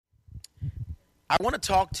I want to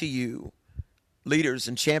talk to you, leaders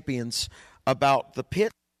and champions, about the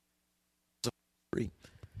pit of ministry.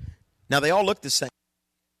 Now, they all look the same.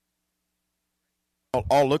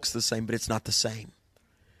 All looks the same, but it's not the same.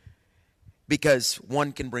 Because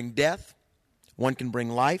one can bring death, one can bring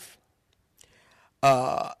life,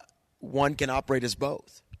 one can operate as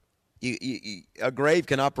both. A grave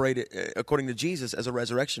can operate, according to Jesus, as a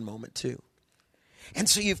resurrection moment too. And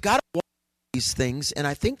so you've got to watch these things, and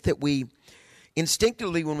I think that we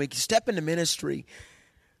instinctively, when we step into ministry,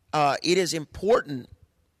 it is important,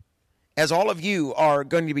 as all of you are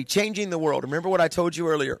going to be changing the world. Remember what I told you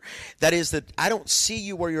earlier. That is that I don't see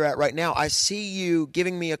you where you're at right now. I see you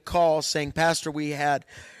giving me a call saying, Pastor, we had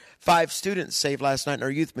 5 students saved last night in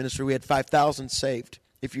our youth ministry. We had 5,000 saved.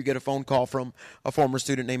 If you get a phone call from a former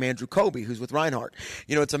student named Andrew Kobe, who's with Reinhardt.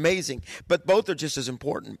 You know, it's amazing. But both are just as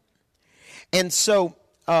important. And so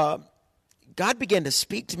God began to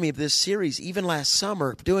speak to me of this series even last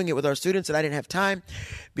summer, doing it with our students, and I didn't have time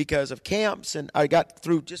because of camps, and I got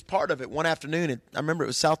through just part of it one afternoon, and I remember it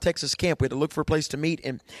was South Texas camp. We had to look for a place to meet,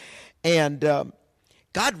 and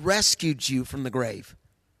God rescued you from the grave.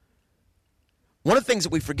 One of the things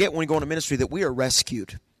that we forget when we go into ministry, that we are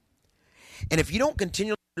rescued. And if you don't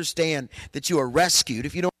continually understand that you are rescued,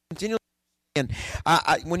 if you don't continually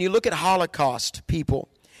understand, when you look at Holocaust people,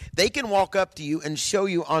 they can walk up to you and show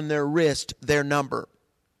you on their wrist their number.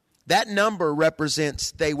 That number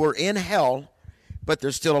represents they were in hell, but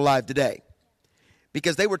they're still alive today.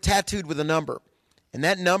 Because they were tattooed with a number. And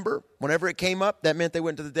that number, whenever it came up, that meant they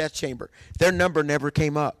went to the death chamber. Their number never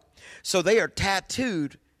came up. So they are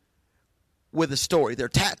tattooed with a story. They're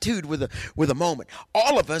tattooed with a moment.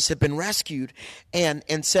 All of us have been rescued and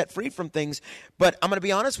set free from things. But I'm going to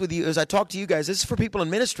be honest with you as I talk to you guys. This is for people in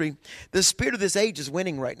ministry. The spirit of this age is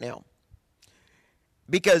winning right now.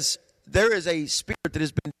 Because there is a spirit that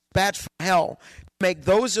has been dispatched from hell to make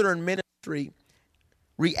those that are in ministry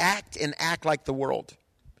react and act like the world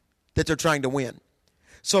that they're trying to win.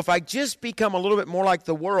 So if I just become a little bit more like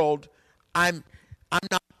the world, I'm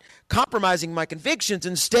not compromising my convictions.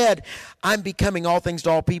 Instead, I'm becoming all things to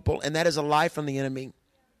all people, and that is a lie from the enemy.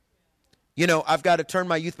 You know, I've got to turn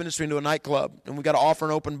my youth ministry into a nightclub, and we've got to offer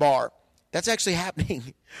an open bar. That's actually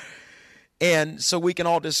happening. And so we can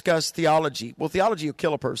all discuss theology. Well, theology will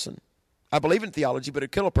kill a person. I believe in theology, but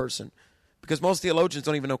it'll kill a person because most theologians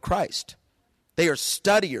don't even know Christ. They are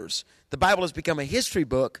studiers. The Bible has become a history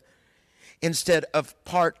book instead of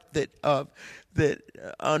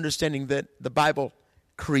understanding that the Bible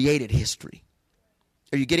created history.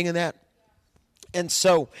 Are you getting in that? And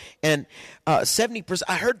so, 70%,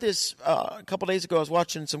 I heard this a couple days ago. I was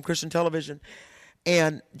watching some Christian television,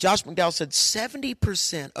 and Josh McDowell said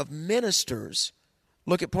 70% of ministers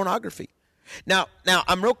look at pornography. Now,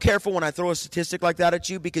 I'm real careful when I throw a statistic like that at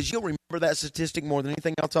you because you'll remember that statistic more than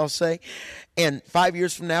anything else I'll say. And 5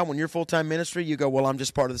 years from now, when you're full-time ministry, you go, well, I'm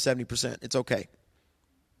just part of the 70%. It's okay.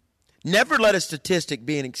 Never let a statistic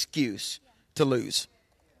be an excuse to lose.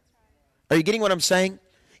 Are you getting what I'm saying?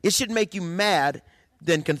 It should make you mad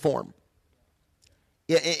than conform.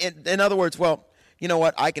 In other words, well, you know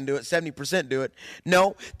what? I can do it. 70% do it.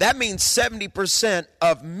 No, that means 70%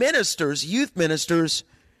 of ministers, youth ministers,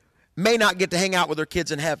 may not get to hang out with their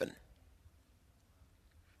kids in heaven.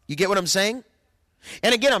 You get what I'm saying?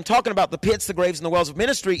 And again, I'm talking about the pits, the graves, and the wells of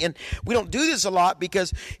ministry. And we don't do this a lot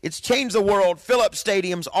because it's changed the world, fill up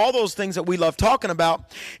stadiums, all those things that we love talking about.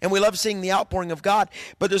 And we love seeing the outpouring of God.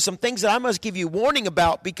 But there's some things that I must give you warning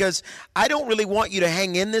about because I don't really want you to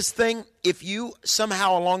hang in this thing if you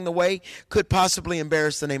somehow along the way could possibly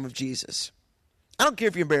embarrass the name of Jesus. I don't care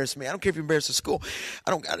if you embarrass me. I don't care if you embarrass the school.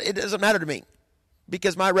 It doesn't matter to me.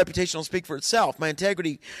 Because my reputation will speak for itself. My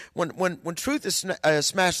integrity, when truth is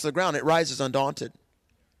smashed to the ground, it rises undaunted.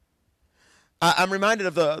 I'm reminded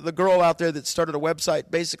of the girl out there that started a website.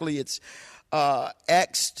 Basically, it's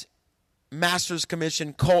ex-Masters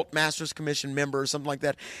Commission, cult Masters Commission member or something like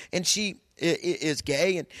that. And she is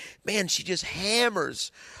gay. And, man, she just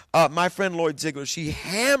hammers. My friend Lloyd Ziegler, she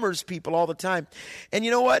hammers people all the time. And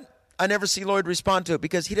you know what? I never see Lloyd respond to it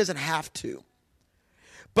because he doesn't have to.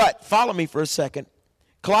 But follow me for a second.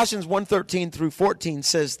 Colossians 1:13 through 14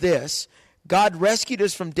 says this: God rescued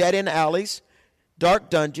us from dead-end alleys,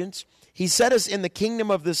 dark dungeons. He set us in the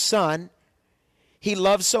kingdom of the Son He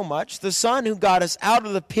loves so much. The Son who got us out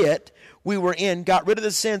of the pit we were in, got rid of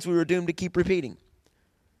the sins we were doomed to keep repeating.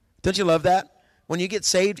 Don't you love that? When you get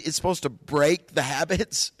saved, it's supposed to break the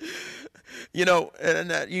habits. You know,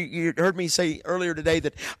 and you heard me say earlier today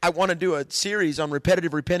that I want to do a series on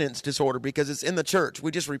repetitive repentance disorder because it's in the church.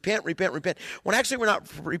 We just repent. When actually we're not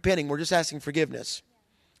repenting, we're just asking forgiveness.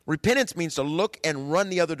 Repentance means to look and run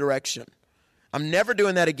the other direction. I'm never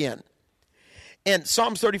doing that again. And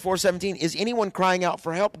Psalms 34:17, is anyone crying out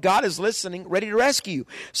for help? God is listening, ready to rescue you.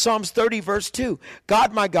 Psalms 30, verse 2,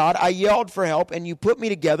 God, my God, I yelled for help, and you put me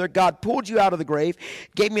together. God pulled you out of the grave,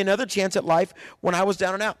 gave me another chance at life when I was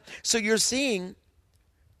down and out. So you're seeing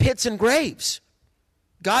pits and graves.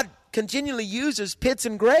 God continually uses pits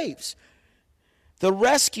and graves. The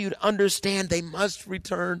rescued understand they must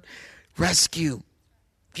return rescue.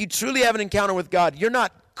 If you truly have an encounter with God, you're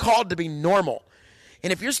not called to be normal.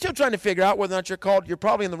 And if you're still trying to figure out whether or not you're called, you're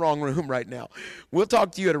probably in the wrong room right now. We'll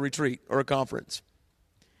talk to you at a retreat or a conference.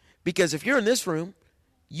 Because if you're in this room,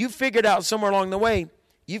 you figured out somewhere along the way,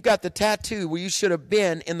 you've got the tattoo where you should have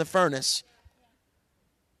been in the furnace.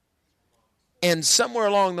 And somewhere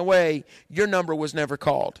along the way, your number was never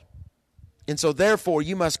called. And so therefore,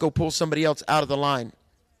 you must go pull somebody else out of the line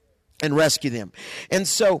and rescue them. And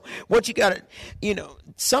so what you got to,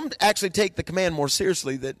 some actually take the command more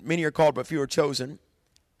seriously, that many are called but few are chosen.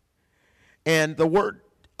 And the word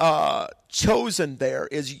chosen there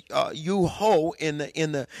is euho in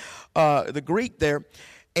the Greek there,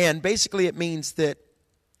 and basically it means that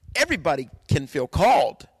everybody can feel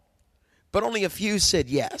called, but only a few said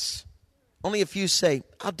yes. Only a few say,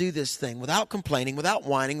 I'll do this thing without complaining, without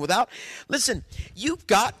whining, listen, you've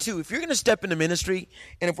got to, if you're going to step into ministry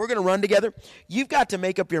and if we're going to run together, you've got to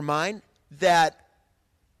make up your mind that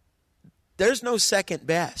there's no second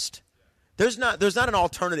best. There's not an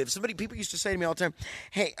alternative. People used to say to me all the time,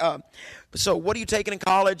 hey, so what are you taking in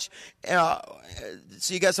college? So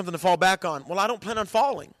you got something to fall back on. Well, I don't plan on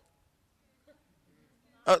falling.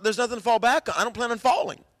 There's nothing to fall back on. I don't plan on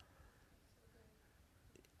falling.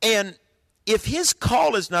 And if his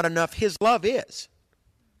call is not enough, his love is.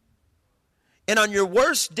 And on your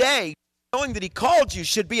worst day, knowing that he called you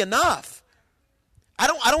should be enough. I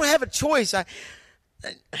don't have a choice.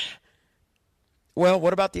 Well,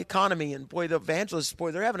 what about the economy? And boy, the evangelists,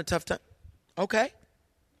 they're having a tough time. Okay.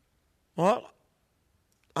 Well,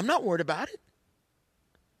 I'm not worried about it.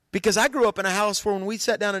 Because I grew up in a house where when we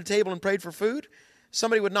sat down at a table and prayed for food,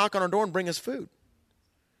 somebody would knock on our door and bring us food.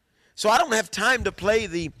 So I don't have time to play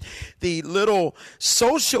the little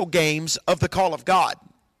social games of the call of God.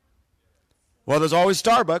 Well, there's always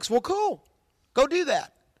Starbucks. Well, cool. Go do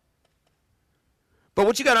that. But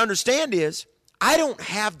what you got to understand is, I don't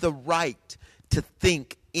have the right to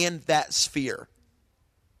think in that sphere.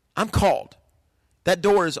 I'm called. That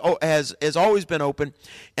door has always been open,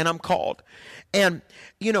 and I'm called. And,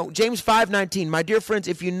 James 5:19, my dear friends,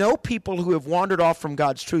 if you know people who have wandered off from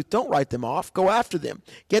God's truth, don't write them off. Go after them.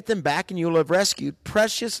 Get them back, and you will have rescued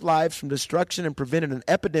precious lives from destruction and prevented an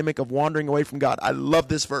epidemic of wandering away from God. I love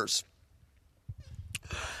this verse.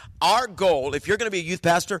 Our goal, if you're going to be a youth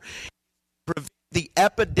pastor, prevent the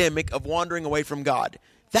epidemic of wandering away from God.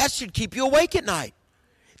 That should keep you awake at night.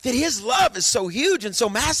 That his love is so huge and so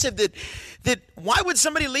massive that why would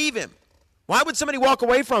somebody leave him? Why would somebody walk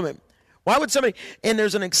away from him? Why would somebody? And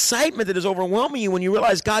there's an excitement that is overwhelming you when you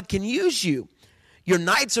realize God can use you. Your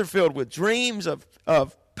nights are filled with dreams of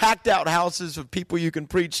packed out houses of people you can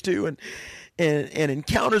preach to and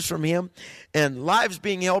encounters from him and lives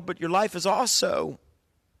being held. But your life is also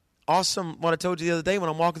awesome. What I told you the other day when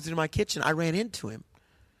I'm walking through my kitchen, I ran into him.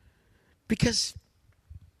 Because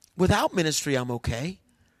without ministry, I'm okay.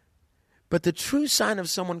 But the true sign of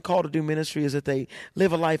someone called to do ministry is that they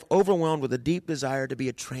live a life overwhelmed with a deep desire to be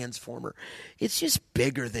a transformer. It's just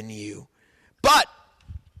bigger than you. But,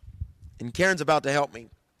 and Karen's about to help me,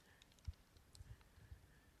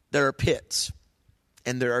 there are pits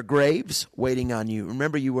and there are graves waiting on you.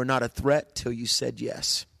 Remember, you were not a threat till you said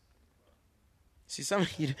yes. See, some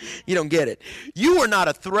of you don't get it. You were not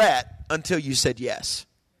a threat until you said yes.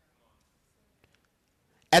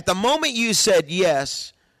 At the moment you said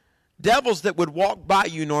yes, devils that would walk by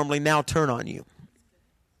you normally now turn on you.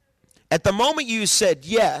 At the moment you said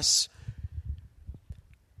yes,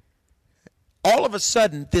 all of a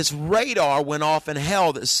sudden this radar went off in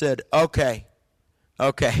hell that said, okay.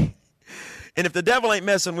 And if the devil ain't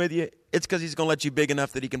messing with you, it's because he's going to let you big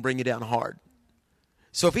enough that he can bring you down hard.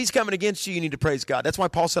 So if he's coming against you, you need to praise God. That's why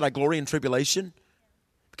Paul said, I glory in tribulation,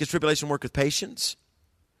 because tribulation worketh patience.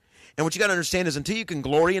 And what you got to understand is until you can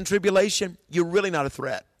glory in tribulation, you're really not a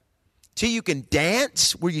threat. Till you can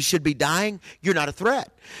dance where you should be dying, you're not a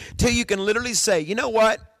threat. Till you can literally say, you know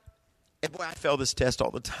what? And boy, I fail this test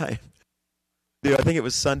all the time. Dude, I think it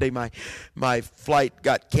was Sunday, my flight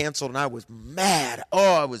got canceled, and I was mad.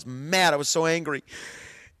 Oh, I was mad. I was so angry.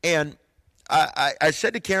 And I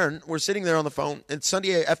said to Karen, we're sitting there on the phone, it's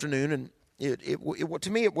Sunday afternoon, and it to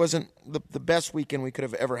me, it wasn't the best weekend we could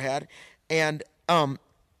have ever had. And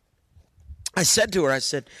I said to her,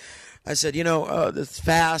 I said, this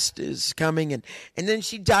fast is coming. And then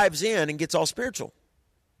she dives in and gets all spiritual.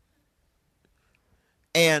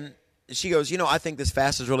 And she goes, I think this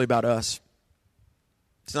fast is really about us.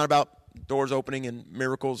 It's not about doors opening and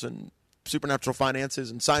miracles and supernatural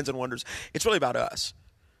finances and signs and wonders. It's really about us.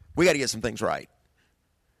 We got to get some things right.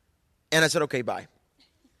 And I said, okay, bye.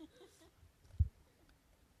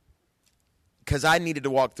 Because I needed to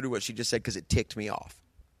walk through what she just said because it ticked me off.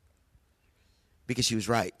 Because she was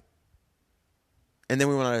right. And then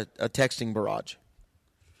we went on a texting barrage.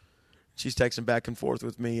 She's texting back and forth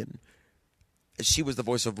with me, and she was the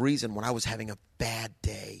voice of reason when I was having a bad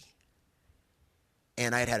day.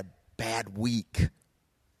 And I had a bad week.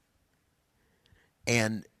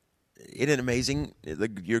 And isn't it amazing?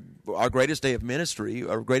 Our greatest day of ministry,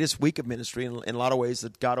 our greatest week of ministry, in a lot of ways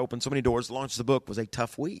that God opened so many doors, launched the book, was a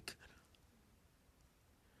tough week.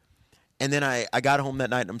 And then I got home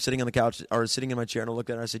that night, and I'm sitting on the couch, or sitting in my chair, and I looked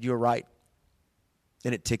at her, and I said, you were right.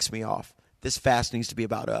 And it ticks me off. This fast needs to be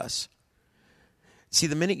about us. See,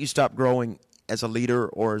 the minute you stop growing as a leader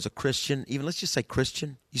or as a Christian, even let's just say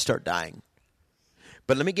Christian, you start dying.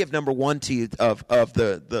 But let me give number one to you of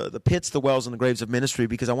the pits, the wells, and the graves of ministry,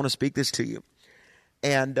 because I want to speak this to you.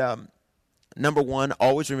 And number one,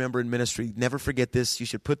 always remember in ministry, never forget this. You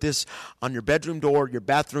should put this on your bedroom door, your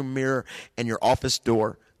bathroom mirror, and your office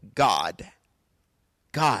door. God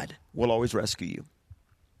will always rescue you.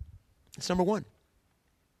 That's number one.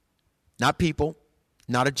 Not people,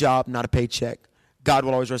 not a job, not a paycheck. God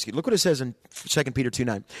will always rescue you. Look what it says in 2 Peter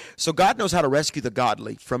 2:9. So God knows how to rescue the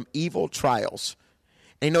godly from evil trials.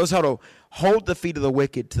 And he knows how to hold the feet of the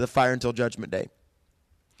wicked to the fire until judgment day.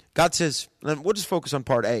 God says, and we'll just focus on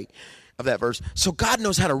part A of that verse. So God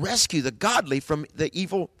knows how to rescue the godly from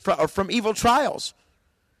evil trials.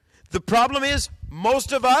 The problem is,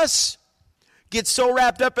 most of us get so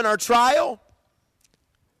wrapped up in our trial,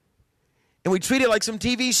 and we treat it like some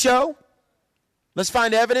TV show. Let's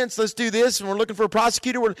find evidence. Let's do this. And we're looking for a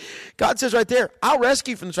prosecutor. God says right there, I'll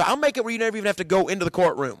rescue you from the trial. I'll make it where you never even have to go into the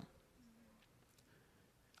courtroom.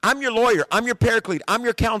 I'm your lawyer. I'm your paraclete. I'm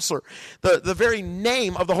your counselor. The very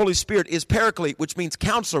name of the Holy Spirit is paraclete, which means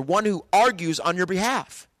counselor, one who argues on your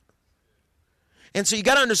behalf. And so you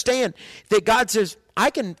got to understand that God says, I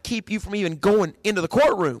can keep you from even going into the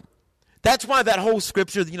courtroom. That's why that whole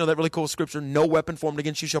scripture, that really cool scripture, no weapon formed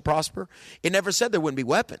against you shall prosper. It never said there wouldn't be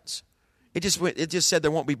weapons. It just said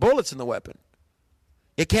there won't be bullets in the weapon.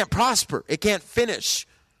 It can't prosper. It can't finish.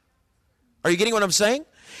 Are you getting what I'm saying?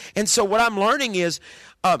 And so what I'm learning is,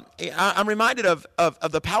 I'm reminded of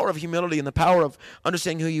the power of humility and the power of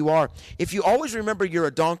understanding who you are. If you always remember you're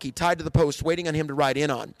a donkey tied to the post waiting on him to ride in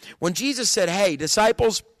on. When Jesus said, hey,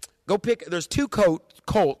 disciples, go pick, there's two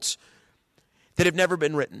colts that have never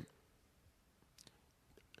been ridden.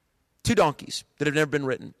 Two donkeys that have never been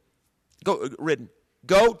ridden.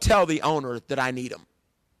 Go tell the owner that I need them.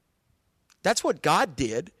 That's what God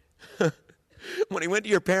did when he went to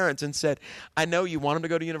your parents and said, I know you want them to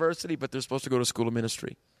go to university, but they're supposed to go to school of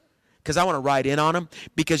ministry. Because I want to ride in on them.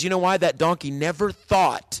 Because you know why? That donkey never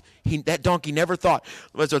thought. As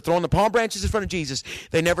they're throwing the palm branches in front of Jesus,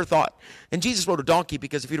 they never thought. And Jesus rode a donkey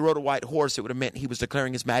because if he rode a white horse, it would have meant he was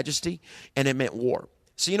declaring his majesty, and it meant war.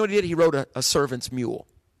 So you know what he did? He rode a servant's mule.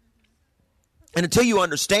 And until you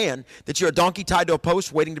understand that you're a donkey tied to a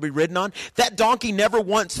post waiting to be ridden on, that donkey never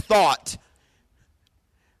once thought,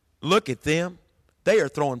 look at them. They are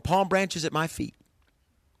throwing palm branches at my feet.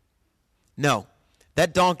 No,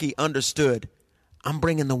 that donkey understood, I'm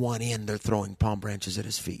bringing the one in, they're throwing palm branches at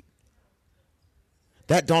his feet.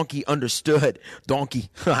 That donkey understood. Donkey,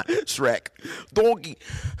 Shrek. Donkey.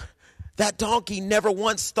 That donkey never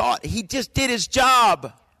once thought. He just did his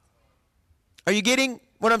job. Are you getting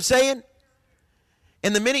what I'm saying?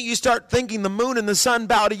 And the minute you start thinking the moon and the sun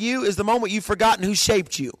bow to you is the moment you've forgotten who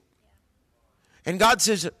shaped you. And God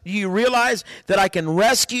says, do you realize that I can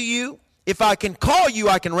rescue you? If I can call you,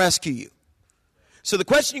 I can rescue you. So the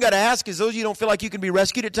question you got to ask is, those of you who don't feel like you can be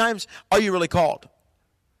rescued at times, are you really called?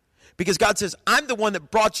 Because God says, I'm the one that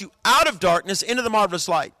brought you out of darkness into the marvelous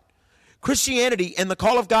light. Christianity and the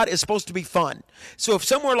call of God is supposed to be fun. So if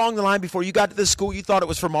somewhere along the line before you got to this school you thought it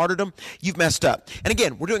was for martyrdom, you've messed up. And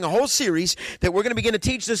again, we're doing a whole series that we're going to begin to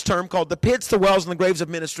teach this term called the pits, the wells, and the graves of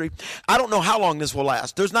ministry. I don't know how long this will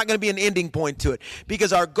last. There's not going to be an ending point to it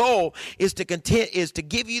because our goal is to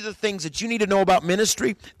give you the things that you need to know about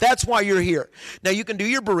ministry. That's why you're here. Now you can do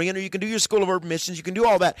your Berean or you can do your School of Urban Missions. You can do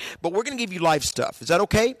all that. But we're going to give you life stuff. Is that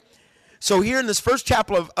okay? So here in this first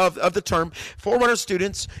chapter of the term, Forerunner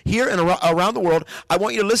students here and around the world, I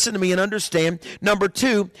want you to listen to me and understand. Number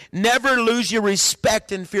 2, never lose your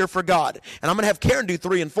respect and fear for God. And I'm going to have Karen do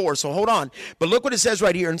 3 and 4, so hold on. But look what it says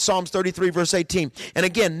right here in Psalms 33, verse 18. And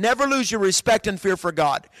again, never lose your respect and fear for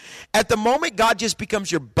God. At the moment God just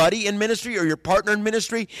becomes your buddy in ministry or your partner in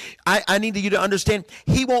ministry, I need you to understand,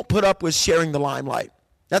 he won't put up with sharing the limelight.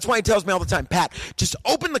 That's why he tells me all the time, Pat, just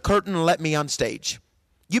open the curtain and let me on stage.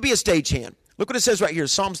 You be a stagehand. Look what it says right here,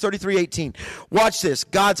 Psalms 33:18. Watch this.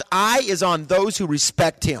 God's eye is on those who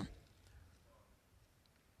respect him.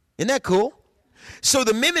 Isn't that cool? So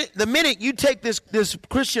the minute you take this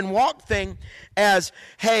Christian walk thing as,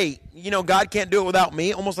 hey, God can't do it without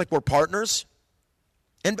me, almost like we're partners.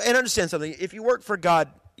 And understand something. If you work for God,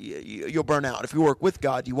 you'll burn out. If you work with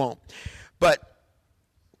God, you won't. But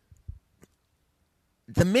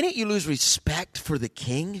the minute you lose respect for the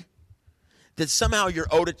king, that somehow you're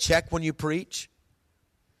owed a check when you preach.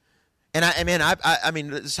 And I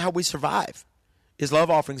mean, this is how we survive, is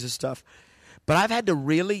love offerings and stuff. But I've had to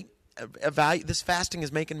really evaluate. This fasting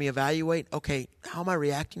is making me evaluate, okay, how am I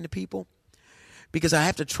reacting to people? Because I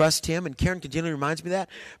have to trust him, and Karen continually reminds me of that.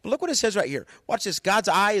 But look what it says right here. Watch this. God's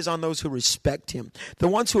eye is on those who respect him, the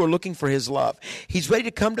ones who are looking for his love. He's ready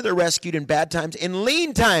to come to their rescue in bad times. In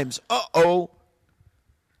lean times,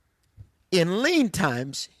 in lean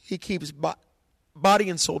times, he keeps body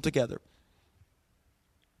and soul together.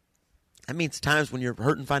 That means times when you're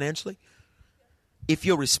hurting financially. If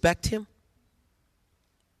you'll respect him,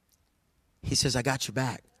 he says, I got your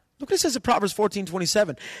back. Look what it says in Proverbs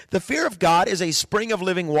 14:27. The fear of God is a spring of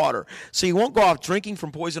living water, so you won't go off drinking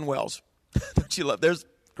from poison wells. Don't you love? There's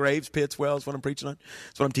graves, pits, wells, what I'm preaching on.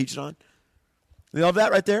 That's what I'm teaching on. You love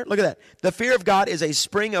that right there? Look at that. The fear of God is a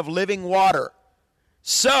spring of living water,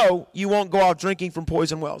 so you won't go off drinking from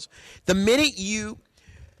poison wells. The minute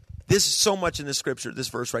this is so much in the scripture, this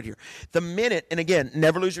verse right here. The minute, and again,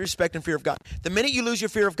 never lose your respect and fear of God. The minute you lose your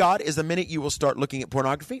fear of God is the minute you will start looking at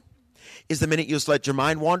pornography, is the minute you'll let your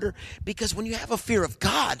mind wander. Because when you have a fear of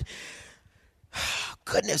God,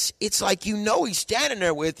 goodness, it's like he's standing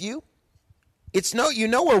there with you.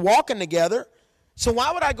 We're walking together. So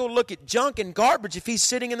why would I go look at junk and garbage if he's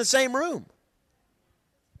sitting in the same room?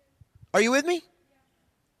 Are you with me?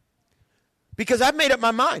 Because I've made up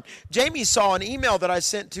my mind. Jamie saw an email that I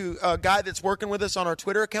sent to a guy that's working with us on our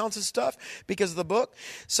Twitter accounts and stuff because of the book.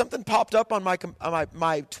 Something popped up on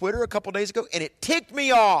my Twitter a couple days ago, and it ticked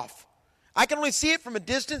me off. I can only see it from a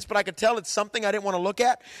distance, but I could tell it's something I didn't want to look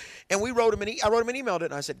at. And I wrote him an email to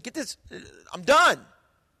it, and I said, get this, I'm done.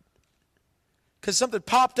 Because something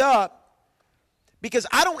popped up. Because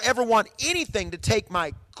I don't ever want anything to take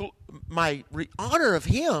my honor of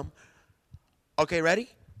him. Okay, ready?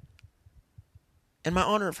 And my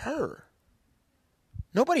honor of her.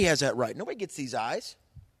 Nobody has that right. Nobody gets these eyes.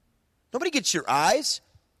 Nobody gets your eyes.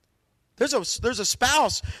 There's a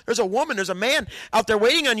spouse, there's a woman, there's a man out there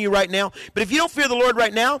waiting on you right now. But if you don't fear the Lord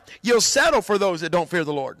right now, you'll settle for those that don't fear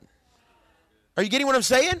the Lord. Are you getting what I'm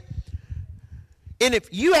saying? And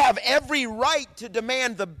if you have every right to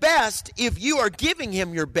demand the best, if you are giving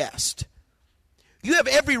him your best, you have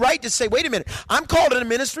every right to say, wait a minute, I'm called in a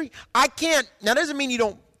ministry. I can't. Now, that doesn't mean you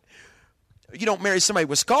don't marry somebody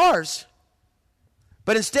with scars.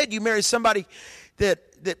 But instead, you marry somebody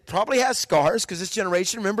that probably has scars, because this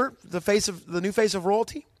generation, remember, the new face of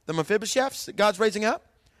royalty, the Mephibosheths that God's raising up.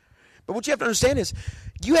 But what you have to understand is,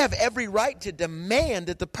 you have every right to demand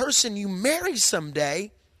that the person you marry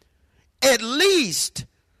someday at least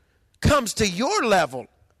comes to your level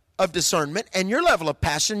of discernment and your level of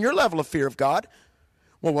passion, your level of fear of God.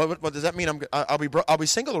 Well, what does that mean? I'll be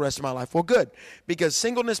single the rest of my life. Well, good, because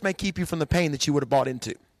singleness may keep you from the pain that you would have bought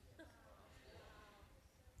into.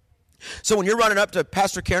 So when you're running up to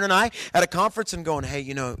Pastor Karen and I at a conference and going, hey,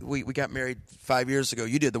 we got married 5 years ago.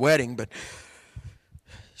 You did the wedding, but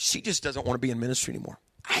she just doesn't want to be in ministry anymore.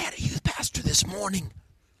 I had a youth pastor this morning,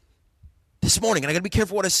 and I got to be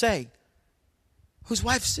careful what I say, whose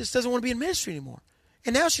wife just doesn't want to be in ministry anymore.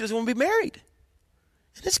 And now she doesn't want to be married.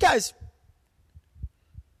 And this guy's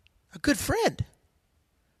a good friend.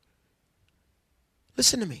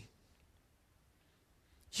 Listen to me.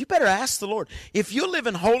 You better ask the Lord. If you live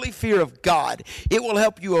in holy fear of God, it will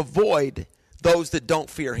help you avoid those that don't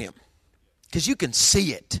fear him. Because you can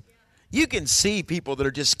see it. You can see people that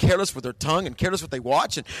are just careless with their tongue and careless what they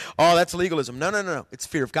watch. And, that's legalism. No. It's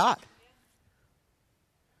fear of God.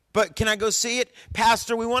 But can I go see it?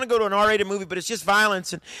 Pastor, we want to go to an R-rated movie, but it's just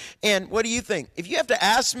violence. And what do you think? If you have to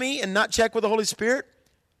ask me and not check with the Holy Spirit,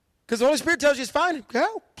 because the Holy Spirit tells you it's fine,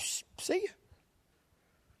 go, see you.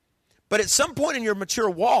 But at some point in your mature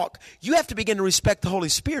walk, you have to begin to respect the Holy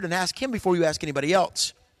Spirit and ask Him before you ask anybody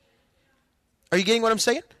else. Are you getting what I'm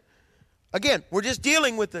saying? Again, we're just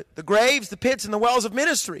dealing with the graves, the pits, and the wells of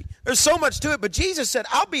ministry. There's so much to it, but Jesus said,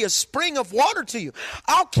 I'll be a spring of water to you.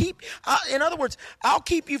 In other words, I'll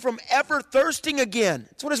keep you from ever thirsting again.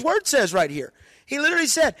 That's what His Word says right here. He literally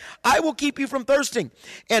said, I will keep you from thirsting.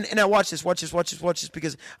 And now watch this,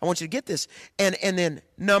 because I want you to get this. And then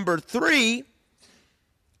number 3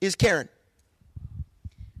 is Karen.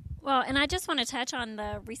 Well, and I just want to touch on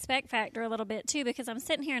the respect factor a little bit, too, because I'm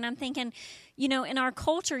sitting here and I'm thinking, you know, in our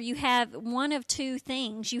culture, you have one of two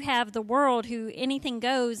things. You have the world who anything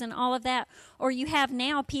goes and all of that, or you have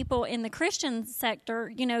now people in the Christian sector,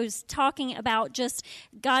 you know, talking about just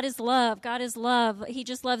God is love, God is love. He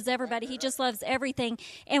just loves everybody. He just loves everything.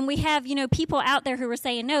 And we have, you know, people out there who are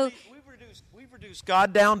saying, no. We've reduced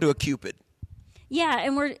God down to a Cupid. Yeah,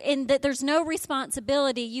 and that there's no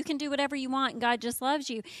responsibility. You can do whatever you want, and God just loves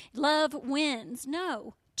you. Love wins.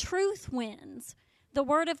 No, truth wins. The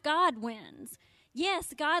Word of God wins.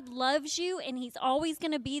 Yes, God loves you, and He's always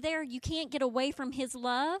going to be there. You can't get away from His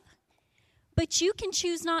love, but you can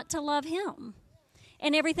choose not to love Him.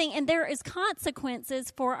 And everything, and there is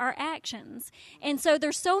consequences for our actions. And so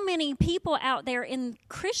there's so many people out there in the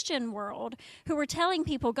Christian world who are telling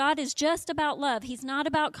people God is just about love. He's not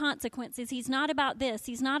about consequences. He's not about this.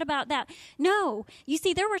 He's not about that. No. You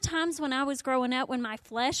see, there were times when I was growing up when my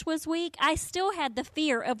flesh was weak, I still had the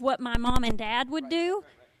fear of what my mom and dad would do.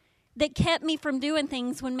 That kept me from doing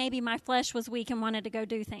things when maybe my flesh was weak and wanted to go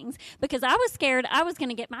do things. Because I was scared I was going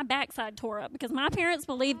to get my backside tore up because my parents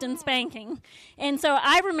believed in spanking. And so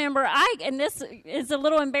I remember, and this is a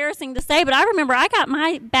little embarrassing to say, but I remember I got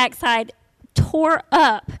my backside tore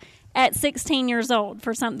up at 16 years old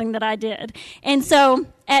for something that I did. And so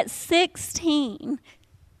at 16,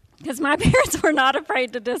 because my parents were not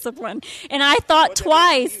afraid to discipline, and I thought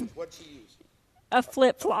twice. A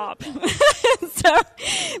flip-flop.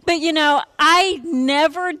 But, you know, I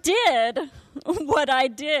never did what I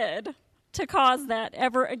did to cause that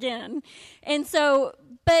ever again. And so,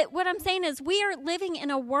 but what I'm saying is we are living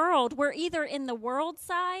in a world where either in the world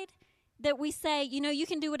side that we say, you know, you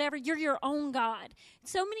can do whatever, you're your own God.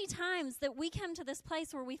 So many times that we come to this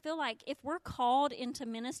place where we feel like if we're called into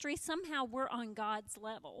ministry, somehow we're on God's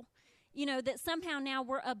level. You know, that somehow now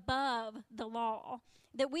we're above the law.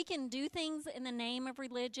 That we can do things in the name of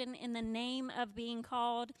religion, in the name of being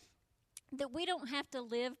called, that we don't have to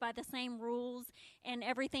live by the same rules and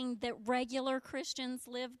everything that regular Christians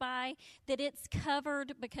live by, that it's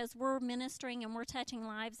covered because we're ministering and we're touching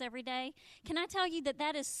lives every day. Can I tell you that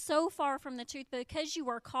that is so far from the truth? Because you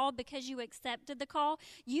are called, because you accepted the call,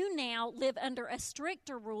 you now live under a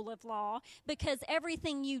stricter rule of law because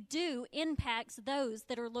everything you do impacts those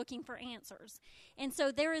that are looking for answers. And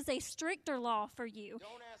so there is a stricter law for you.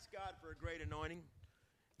 Don't ask God for a great anointing.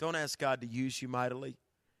 Don't ask God to use you mightily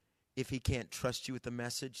if He can't trust you with the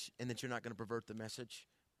message and that you're not going to pervert the message.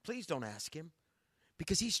 Please don't ask Him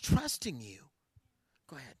because He's trusting you.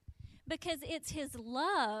 Go ahead. Because it's His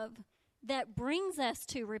love that brings us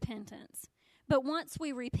to repentance. But once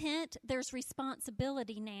we repent, there's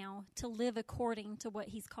responsibility now to live according to what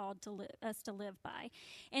He's called us to live by.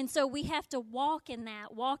 And so we have to walk in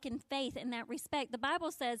that, walk in faith, in that respect. The Bible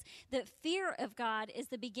says that fear of God is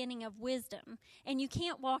the beginning of wisdom. And you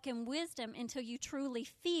can't walk in wisdom until you truly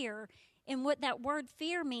fear. And what that word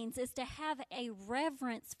fear means is to have a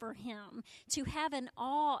reverence for Him, to have an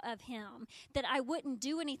awe of Him, that I wouldn't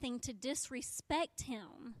do anything to disrespect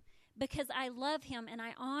Him. Because I love Him and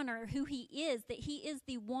I honor who He is, that He is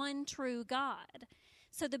the one true God.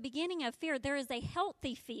 So the beginning of fear, there is a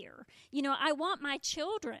healthy fear. You know, I want my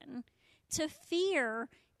children to fear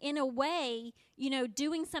in a way, you know,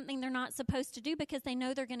 doing something they're not supposed to do because they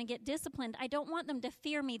know they're going to get disciplined. I don't want them to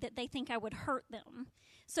fear me that they think I would hurt them.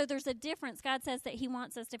 So there's a difference. God says that He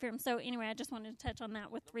wants us to fear Him. So anyway, I just wanted to touch on that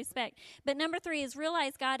with respect. But number 3 is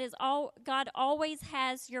realize God always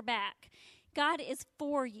has your back. God is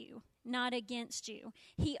for you, not against you.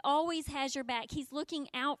 He always has your back. He's looking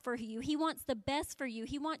out for you. He wants the best for you.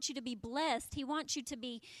 He wants you to be blessed. He wants you to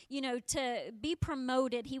be, you know, to be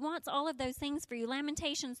promoted. He wants all of those things for you.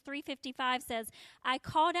 Lamentations 3:55 says, I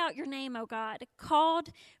called out your name, O God, called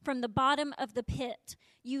from the bottom of the pit.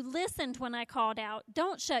 You listened when I called out.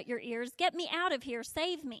 Don't shut your ears. Get me out of here.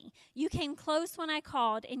 Save me. You came close when I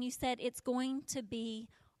called, and you said it's going to be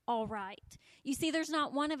all right. You see, there's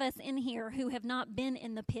not one of us in here who have not been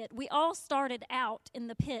in the pit. We all started out in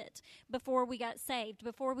the pit before we got saved,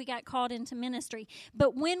 before we got called into ministry.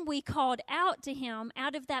 But when we called out to him,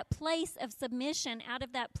 out of that place of submission, out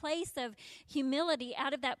of that place of humility,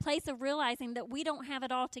 out of that place of realizing that we don't have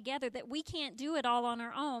it all together, that we can't do it all on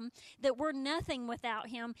our own, that we're nothing without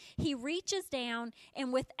him, he reaches down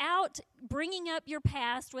and without bringing up your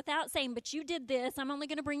past, without saying, but you did this, I'm only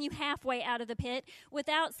going to bring you halfway out of the pit,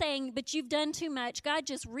 without saying, but you've done too much, God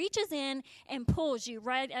just reaches in and pulls you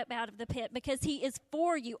right up out of the pit because he is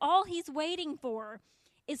for you. All he's waiting for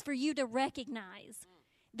is for you to recognize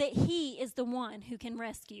that he is the one who can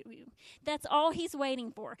rescue you. That's all he's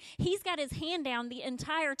waiting for. He's got his hand down the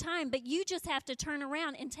entire time, but you just have to turn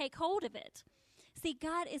around and take hold of it. See,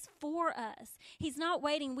 God is for us. He's not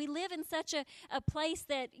waiting. We live in such a place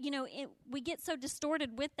that, we get so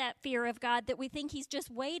distorted with that fear of God that we think he's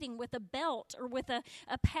just waiting with a belt or with a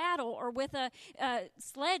paddle or with a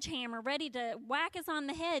sledgehammer ready to whack us on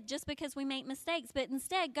the head just because we make mistakes. But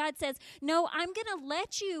instead, God says, no, I'm going to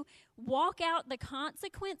let you walk out the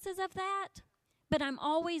consequences of that. But I'm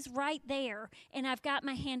always right there, and I've got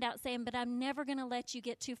my hand out saying, but I'm never going to let you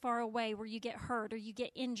get too far away where you get hurt or you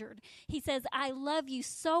get injured. He says, I love you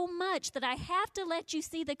so much that I have to let you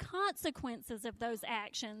see the consequences of those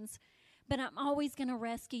actions, but I'm always going to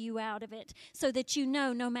rescue you out of it so that you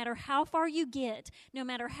know no matter how far you get, no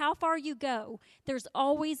matter how far you go, there's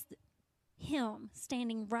always him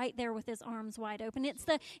standing right there with his arms wide open. It's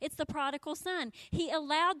the prodigal son. He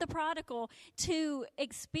allowed the prodigal to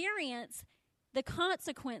experience the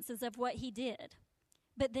consequences of what he did.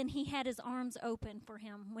 But then he had his arms open for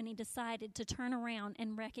him when he decided to turn around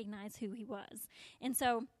and recognize who he was. And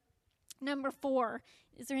so, number 4,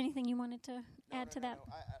 is there anything you wanted to add to that?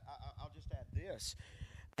 No. I'll just add this.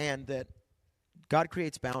 And that God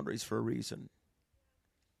creates boundaries for a reason.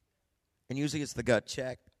 And usually it's the gut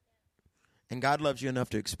check. And God loves you enough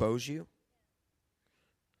to expose you.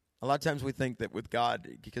 A lot of times we think that with God,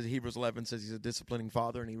 because Hebrews 11 says he's a disciplining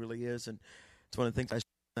father, and he really is, and it's one of the things I shared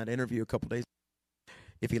in that interview a couple days ago.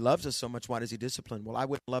 If he loves us so much, why does he discipline? Well, I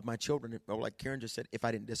wouldn't love my children, like Karen just said, if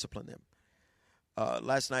I didn't discipline them.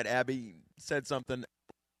 Last night, Abby said something,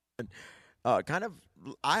 and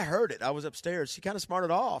I heard it. I was upstairs. She kind of smarted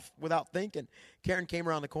off without thinking. Karen came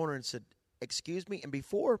around the corner and said, excuse me. And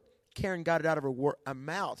before Karen got it out of her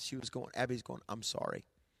mouth, Abby's going, I'm sorry.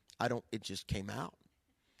 It just came out.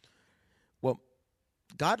 Well,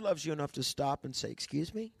 God loves you enough to stop and say,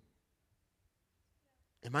 excuse me?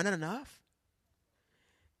 Am I not enough?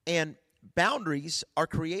 And boundaries are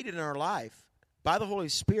created in our life by the Holy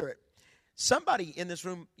Spirit. Somebody in this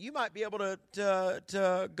room, you might be able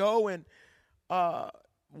to go and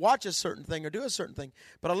watch a certain thing or do a certain thing.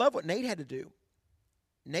 But I love what Nate had to do.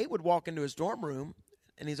 Nate would walk into his dorm room,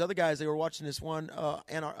 and these other guys, they were watching this one,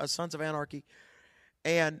 Sons of Anarchy,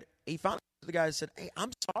 and he finally the guy said, hey,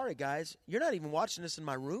 I'm sorry, guys. You're not even watching this in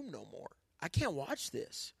my room no more. I can't watch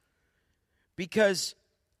this. Because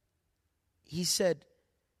he said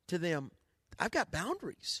to them, I've got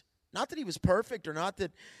boundaries. Not that he was perfect or not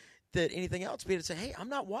that anything else, but he'd say, hey, I'm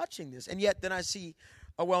not watching this. And yet then I see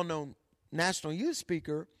a well-known national youth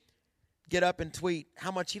speaker get up and tweet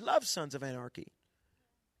how much he loves Sons of Anarchy.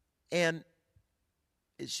 And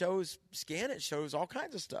it shows skin. It shows all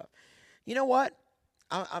kinds of stuff. You know what?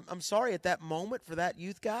 I'm sorry at that moment for that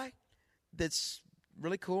youth guy that's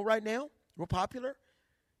really cool right now, real popular.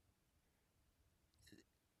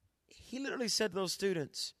 He literally said to those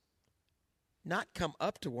students, not come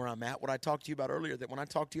up to where I'm at, what I talked to you about earlier, that when I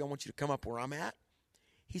talk to you, I want you to come up where I'm at.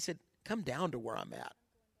 He said, come down to where I'm at.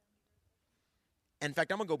 In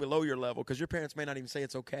fact, I'm going to go below your level because your parents may not even say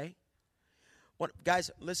it's okay.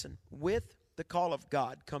 Guys, listen, with the call of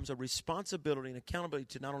God comes a responsibility and accountability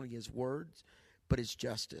to not only his words, but his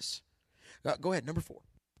justice. Go ahead, number 4.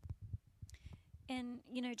 And,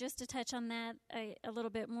 just to touch on that a little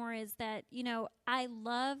bit more is that, I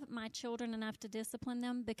love my children enough to discipline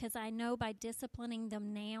them because I know by disciplining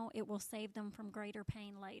them now, it will save them from greater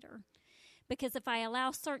pain later. Because if I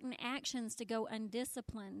allow certain actions to go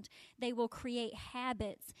undisciplined, they will create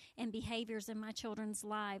habits and behaviors in my children's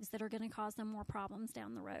lives that are going to cause them more problems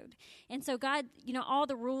down the road. And so God, all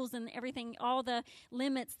the rules and everything, all the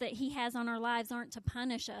limits that he has on our lives aren't to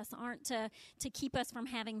punish us, aren't to keep us from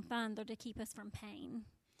having fun. They're to keep us from pain.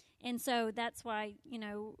 And so that's why,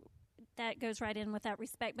 that goes right in with that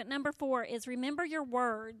respect. But number 4 is remember your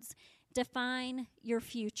words define your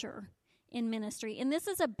future. in ministry. And this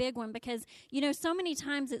is a big one because, so many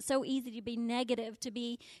times it's so easy to be negative, to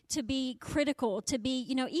be critical, to be,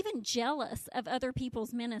 even jealous of other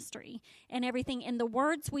people's ministry and everything. And the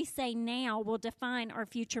words we say now will define our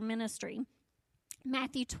future ministry.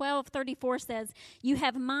 Matthew 12:34 says, "You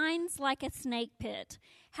have minds like a snake pit.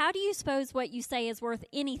 How do you suppose what you say is worth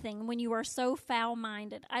anything when you are so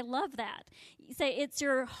foul-minded?" I love that. You say it's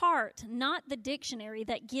your heart, not the dictionary,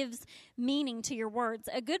 that gives meaning to your words.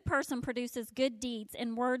 A good person produces good deeds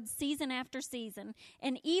and words season after season.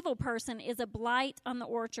 An evil person is a blight on the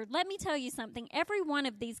orchard. Let me tell you something. Every one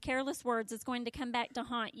of these careless words is going to come back to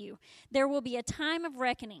haunt you. There will be a time of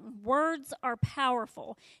reckoning. Words are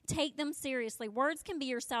powerful. Take them seriously. Words can be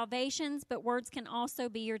your salvations, but words can also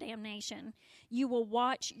be your damnation. You will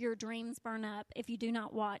watch your dreams burn up if you do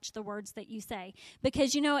not watch the words that you say.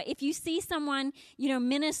 Because, if you see someone,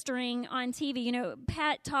 ministering on TV,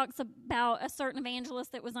 Pat talks about a certain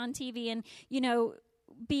evangelist that was on TV and,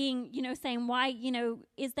 being, saying, why,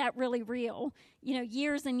 is that really real?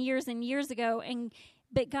 Years and years and years ago.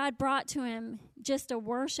 But God brought to him just a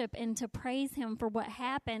worship and to praise him for what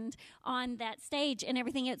happened on that stage and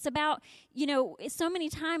everything. It's about, so many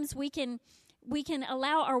times we can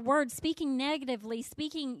allow our words, speaking negatively,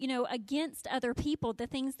 speaking, against other people, the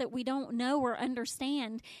things that we don't know or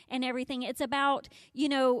understand and everything. It's about,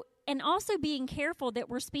 and also being careful that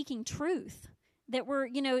we're speaking truth. That we're,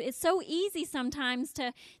 it's so easy sometimes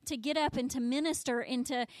to get up and to minister and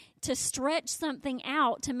to stretch something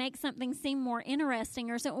out to make something seem more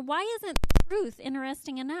interesting or so. Why isn't the truth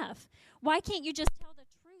interesting enough? Why can't you just tell the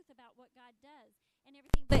truth about what God does and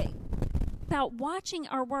everything? But about watching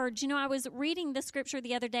our words. I was reading the scripture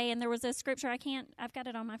the other day, and there was a scripture, I've got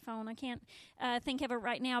it on my phone, I can't think of it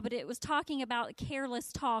right now, but it was talking about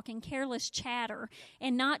careless talk and careless chatter,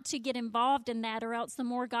 and not to get involved in that, or else the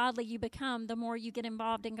more godly you become, the more you get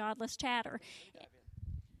involved in godless chatter. Let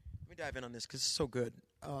me dive in on this, because it's so good.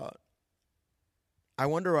 I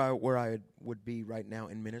wonder where I would be right now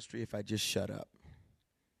in ministry if I just shut up.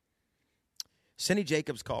 Cindy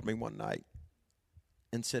Jacobs called me one night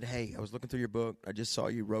and said, "Hey, I was looking through your book. I just saw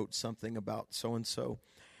you wrote something about so-and-so.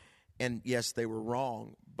 And yes, they were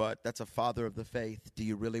wrong, but that's a father of the faith. Do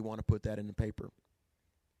you really want to put that in the paper?"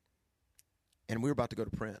 And we were about to go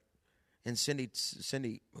to print. And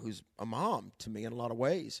Cindy, who's a mom to me in a lot of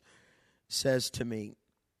ways, says to me,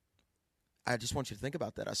 "I just want you to think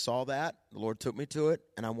about that. I saw that. The Lord took me to it,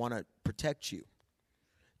 and I want to protect you.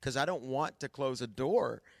 Because I don't want to close a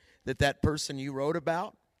door that person you wrote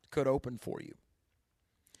about could open for you."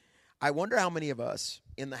 I wonder how many of us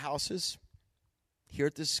in the houses here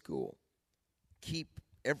at this school keep,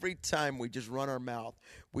 every time we just run our mouth,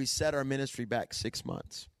 we set our ministry back 6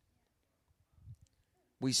 months.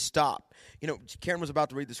 We stop. Karen was about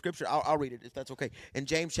to read the scripture. I'll read it if that's okay. In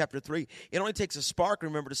James chapter 3, it only takes a spark,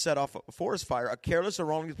 remember, to set off a forest fire. A careless or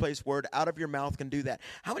wrongly placed word out of your mouth can do that.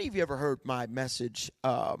 How many of you ever heard my message,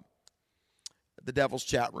 The Devil's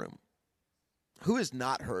Chat Room? Who has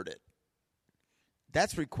not heard it?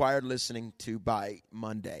 That's required listening to by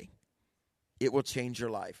Monday. It will change your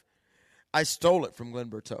life. I stole it from Glenn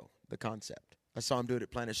Berteau, the concept. I saw him do it at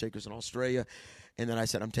Planet Shakers in Australia, and then I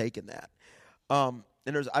said, I'm taking that. And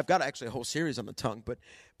I've got actually a whole series on the tongue, but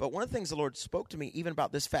one of the things the Lord spoke to me, even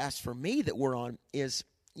about this fast for me that we're on, is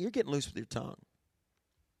you're getting loose with your tongue.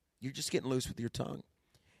 You're just getting loose with your tongue.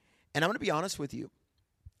 And I'm going to be honest with you.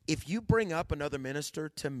 If you bring up another minister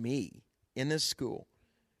to me in this school,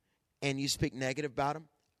 and you speak negative about them,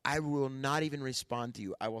 I will not even respond to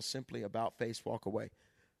you. I will simply about face walk away.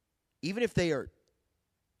 Even if they are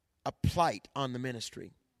a plight on the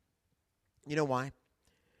ministry. You know why?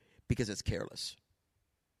 Because it's careless.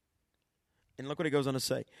 And look what he goes on to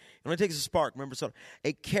say. It only takes a spark. Remember, so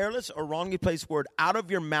a careless or wrongly placed word out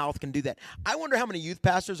of your mouth can do that. I wonder how many youth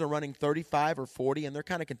pastors are running 35 or 40, and they're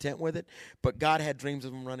kind of content with it, but God had dreams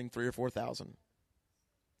of them running 3,000 or 4,000.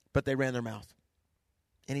 But they ran their mouth.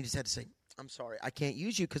 And he just had to say, I'm sorry, I can't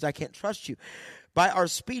use you because I can't trust you. By our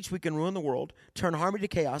speech, we can ruin the world, turn harmony to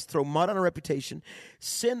chaos, throw mud on our reputation,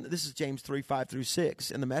 send, this is James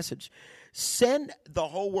 3:5-6 in the Message, send the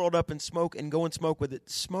whole world up in smoke and go and smoke with it.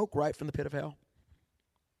 Smoke right from the pit of hell.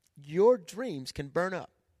 Your dreams can burn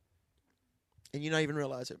up, and you not even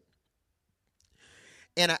realize it.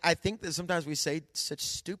 And I think that sometimes we say such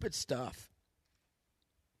stupid stuff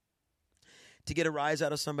to get a rise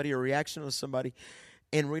out of somebody or a reaction out of somebody,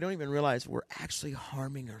 and we don't even realize we're actually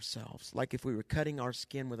harming ourselves, like if we were cutting our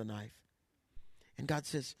skin with a knife. And God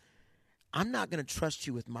says, I'm not going to trust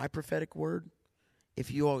you with my prophetic word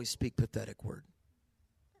if you always speak pathetic word.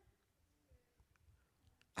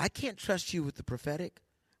 I can't trust you with the prophetic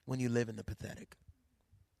when you live in the pathetic.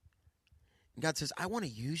 God says, I want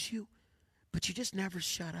to use you, but you just never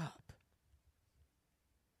shut up.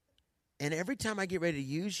 And every time I get ready to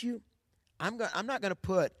use you, I'm not going to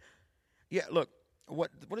put, look,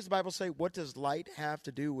 what does the Bible say? What does light have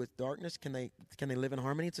to do with darkness? Can they live in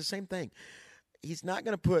harmony? It's the same thing. He's not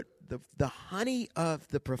going to put the honey of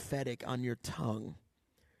the prophetic on your tongue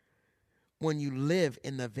when you live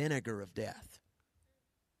in the vinegar of death.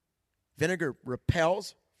 Vinegar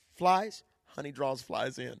repels flies, honey draws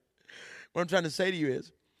flies in. What I'm trying to say to you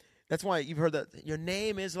is, that's why you've heard that your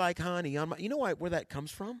name is like honey on my. You know where that comes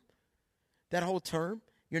from? That whole term,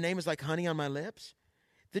 your name is like honey on my lips.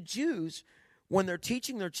 The Jews, when they're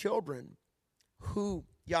teaching their children who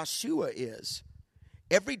Yeshua is,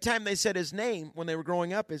 every time they said his name when they were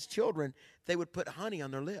growing up as children, they would put honey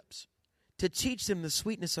on their lips to teach them the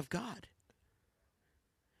sweetness of God.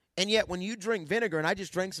 And yet when you drink vinegar, and I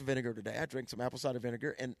just drank some vinegar today. I drank some apple cider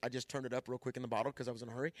vinegar, and I just turned it up real quick in the bottle because I was in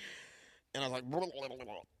a hurry. And I was like, blah, blah, blah,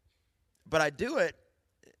 blah. But I do it.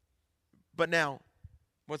 But now,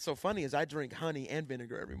 what's so funny is I drink honey and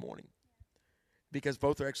vinegar every morning because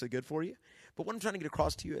both are actually good for you. But what I'm trying to get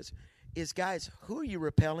across to you is guys, who are you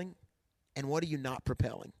repelling and what are you not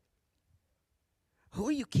propelling? Who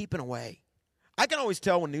are you keeping away? I can always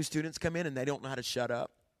tell when new students come in and they don't know how to shut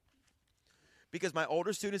up. Because my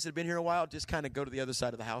older students that have been here a while just kind of go to the other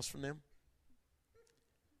side of the house from them.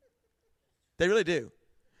 They really do.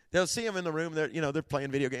 They'll see them in the room. They're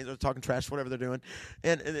playing video games. They're talking trash, whatever they're doing.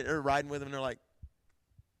 And they're riding with them. And they're like,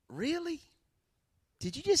 really?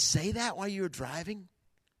 Did you just say that while you were driving?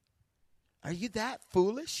 Are you that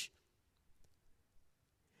foolish?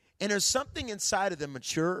 And there's something inside of the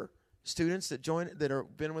mature students that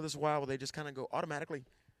have been with us a while where they just kind of go automatically,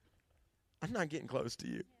 I'm not getting close to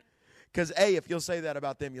you. Because if you'll say that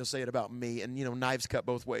about them, you'll say it about me, and knives cut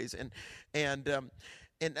both ways, and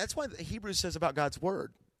that's why the Hebrews says about God's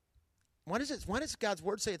word. Why does God's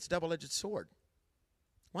word say it's a double-edged sword?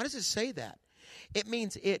 Why does it say that? It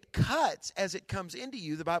means it cuts as it comes into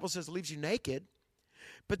you. The Bible says it leaves you naked,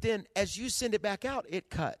 but then as you send it back out, it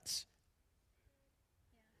cuts.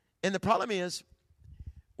 And the problem is,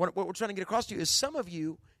 what we're trying to get across to you is some of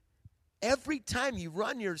you, every time you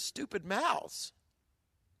run your stupid mouths,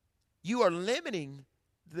 you are limiting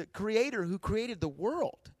the Creator who created the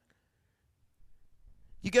world.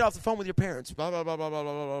 You get off the phone with your parents, blah, blah, blah, blah, blah,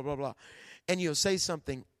 blah, blah, blah, blah, and you'll say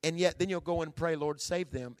something, and yet then you'll go and pray, Lord, save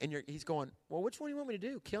them. And he's going, well, which one do you want me to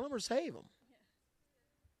do? Kill them or save them?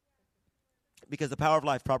 Because the power of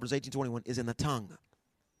life, Proverbs 18:21, is in the tongue.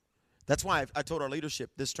 That's why I told our leadership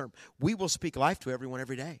this term, we will speak life to everyone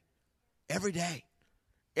every day. Every day.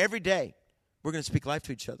 Every day, we're going to speak life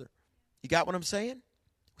to each other. You got what I'm saying?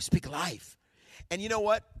 We speak life. And you know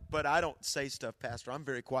what? But I don't say stuff, Pastor. I'm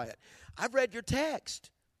very quiet. I've read your text.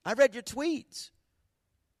 I've read your tweets.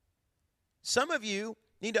 Some of you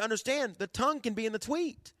need to understand the tongue can be in the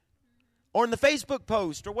tweet or in the Facebook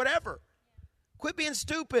post or whatever. Quit being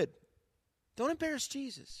stupid. Don't embarrass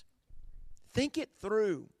Jesus. Think it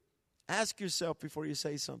through. Ask yourself before you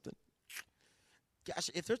say something. Gosh,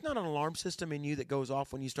 if there's not an alarm system in you that goes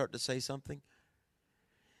off when you start to say something,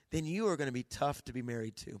 then you are going to be tough to be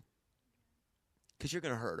married to because you're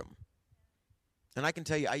going to hurt them. And I can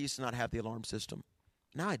tell you, I used to not have the alarm system.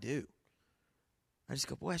 Now I do. I just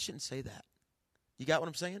go, boy, I shouldn't say that. You got what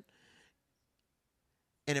I'm saying?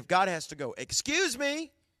 And if God has to go, excuse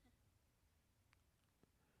me,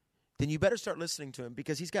 then you better start listening to him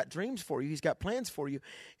because he's got dreams for you. He's got plans for you.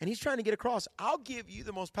 And he's trying to get across. I'll give you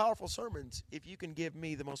the most powerful sermons if you can give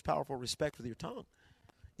me the most powerful respect with your tongue.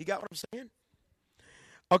 You got what I'm saying?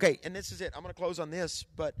 Okay, and this is it. I'm going to close on this,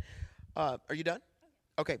 but are you done?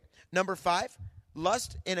 Okay, number 5,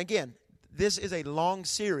 lust. And again, this is a long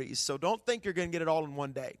series, so don't think you're going to get it all in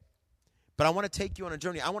one day. But I want to take you on a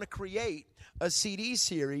journey. I want to create a CD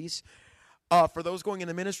series for those going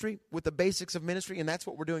into ministry with the basics of ministry, and that's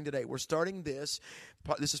what we're doing today. We're starting this.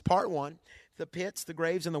 This is part 1, the pits, the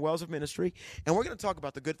graves, and the wells of ministry, and we're going to talk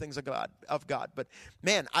about the good things of God. But,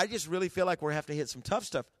 man, I just really feel like we're have to hit some tough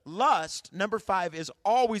stuff. Lust, number 5, is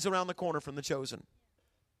always around the corner from the chosen.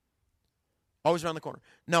 Always around the corner.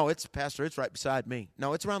 No, Pastor, it's right beside me.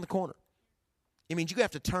 No, it's around the corner. It means you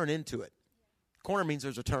have to turn into it. Corner means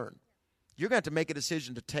there's a turn. You're going to have to make a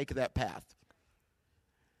decision to take that path.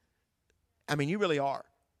 I mean, you really are.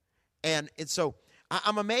 And so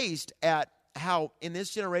I'm amazed at how in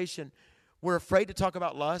this generation we're afraid to talk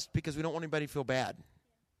about lust because we don't want anybody to feel bad.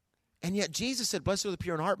 And yet Jesus said, blessed are the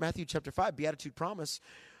pure in heart, Matthew chapter 5, Beatitude promise.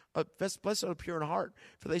 Blessed are the pure in heart,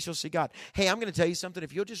 for they shall see God. Hey, I'm going to tell you something.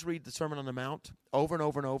 If you'll just read the Sermon on the Mount over and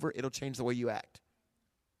over and over, it'll change the way you act.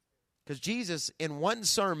 Because Jesus, in one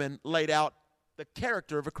sermon, laid out the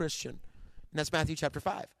character of a Christian. And that's Matthew chapter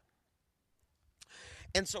 5.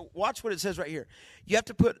 And so watch what it says right here. You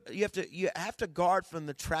have to guard from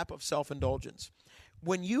the trap of self-indulgence.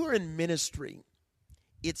 When you are in ministry,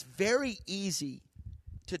 it's very easy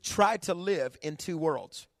to try to live in two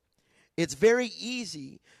worlds. It's very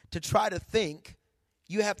easy to try to think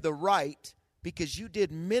you have the right because you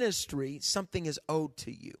did ministry, something is owed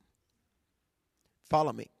to you.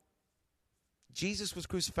 Follow me. Jesus was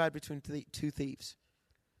crucified between two thieves.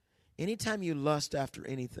 Anytime you lust after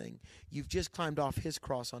anything, you've just climbed off his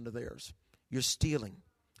cross onto theirs. You're stealing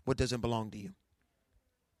what doesn't belong to you.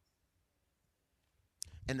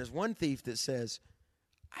 And there's one thief that says,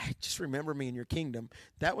 just remember me in your kingdom.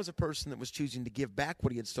 That was a person that was choosing to give back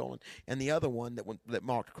what he had stolen. And the other one that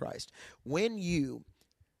mocked Christ. When you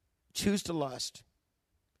choose to lust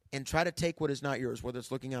and try to take what is not yours, whether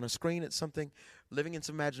it's looking on a screen at something, living in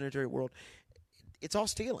some imaginary world, it's all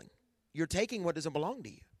stealing. You're taking what doesn't belong to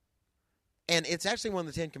you. And it's actually one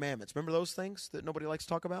of the 10 Commandments. Remember those things that nobody likes to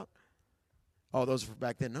talk about? Oh, those are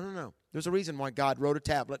back then. No. There's a reason why God wrote a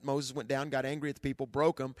tablet. Moses went down, got angry at the people,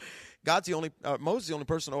 broke them. Moses is the only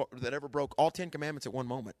person that ever broke all 10 Commandments at one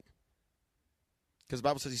moment. Because the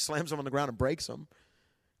Bible says he slams them on the ground and breaks them.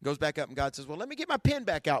 Goes back up and God says, well, let me get my pen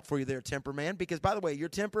back out for you there, temper man. Because, by the way, your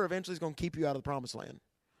temper eventually is going to keep you out of the promised land.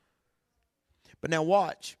 But now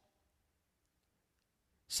watch.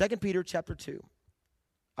 2 Peter chapter 2.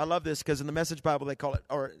 I love this because in the Message Bible they call it,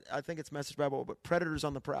 or I think it's Message Bible, but predators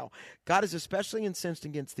on the prowl. God is especially incensed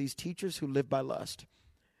against these teachers who live by lust,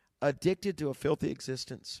 addicted to a filthy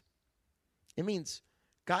existence. It means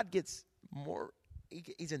God gets more,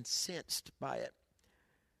 he's incensed by it.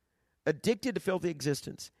 Addicted to filthy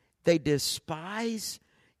existence. They despise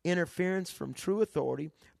interference from true authority,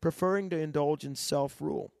 preferring to indulge in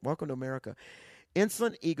self-rule. Welcome to America.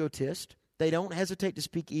 Insolent egotist. They don't hesitate to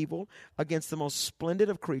speak evil against the most splendid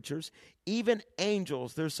of creatures. Even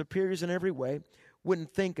angels, their superiors in every way,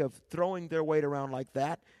 wouldn't think of throwing their weight around like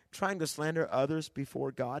that, trying to slander others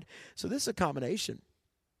before God. So this is a combination.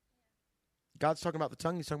 God's talking about the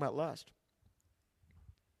tongue, he's talking about lust.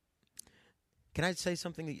 Can I say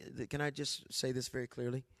something? Can I just say this very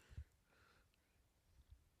clearly?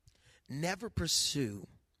 Never pursue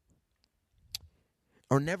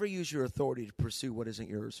or never use your authority to pursue what isn't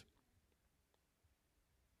yours.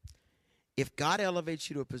 If God elevates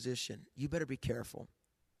you to a position, you better be careful.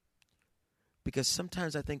 Because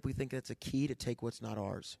sometimes I think we think that's a key to take what's not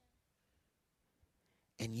ours.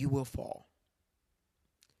 And you will fall.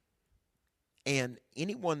 And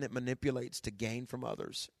anyone that manipulates to gain from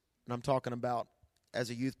others, and I'm talking about as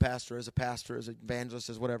a youth pastor, as an evangelist,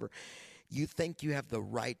 as whatever, you think you have the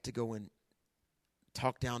right to go and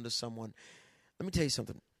talk down to someone. Let me tell you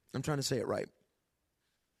something. I'm trying to say it right.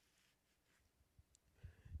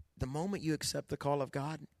 The moment you accept the call of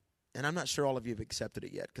God, and I'm not sure all of you have accepted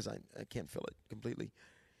it yet because I can't feel it completely.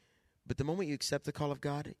 But the moment you accept the call of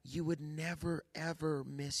God, you would never, ever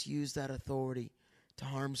misuse that authority to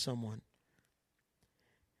harm someone.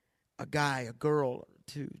 A guy, a girl,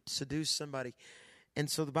 to seduce somebody. And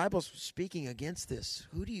so the Bible's speaking against this.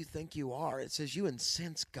 Who do you think you are? It says you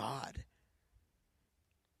incense God.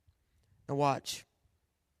 Now watch.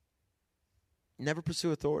 Never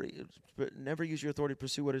pursue authority. Never use your authority to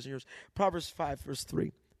pursue what isn't yours. Proverbs 5, verse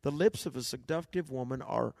 3. The lips of a seductive woman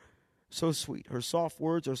are so sweet. Her soft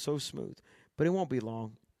words are so smooth. But it won't be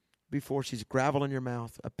long before she's gravel in your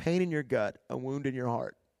mouth, a pain in your gut, a wound in your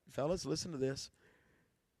heart. Fellas, listen to this.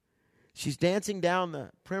 She's dancing down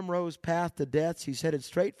the primrose path to death. She's headed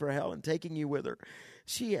straight for hell and taking you with her.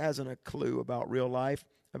 She hasn't a clue about real life,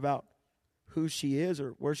 about who she is or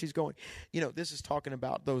where she's going. You know, this is talking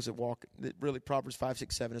about those that walk, that really Proverbs 5,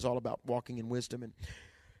 6, 7 is all about walking in wisdom. And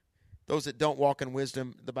those that don't walk in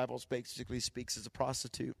wisdom, the Bible basically speaks as a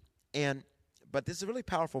prostitute. But this is a really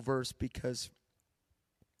powerful verse because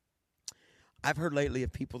I've heard lately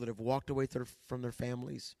of people that have walked away from their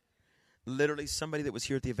families. Literally somebody that was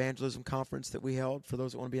here at the evangelism conference that we held for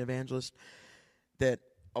those that want to be evangelists, that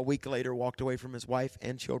a week later walked away from his wife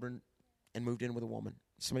and children and moved in with a woman.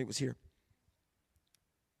 Somebody was here.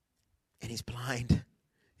 And he's blind.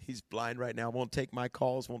 He's blind right now. Won't take my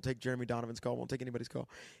calls. Won't take Jeremy Donovan's call. Won't take anybody's call.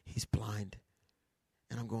 He's blind.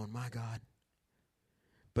 And I'm going, my God.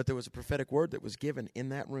 But there was a prophetic word that was given in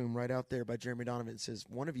that room right out there by Jeremy Donovan. It says,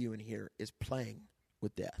 one of you in here is playing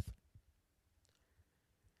with death.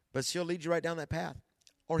 But she'll lead you right down that path.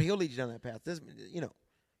 Or he'll lead you down that path. This, you know,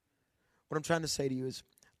 what I'm trying to say to you is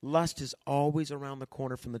lust is always around the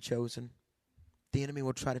corner from the chosen. The enemy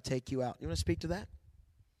will try to take you out. You want to speak to that?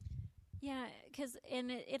 Yeah, because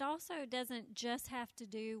it also doesn't just have to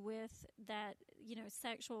do with that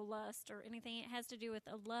sexual lust or anything. It has to do with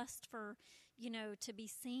a lust for, to be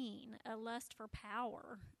seen, a lust for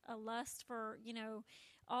power, a lust for,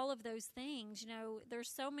 all of those things. There's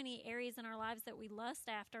so many areas in our lives that we lust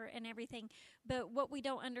after and everything. But what we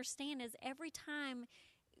don't understand is every time,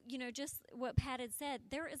 just what Pat had said,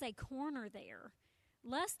 there is a corner there.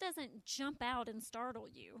 Lust doesn't jump out and startle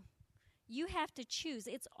you. You have to choose.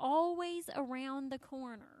 It's always around the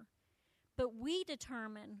corner. But we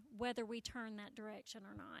determine whether we turn that direction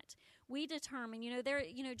or not. We determine,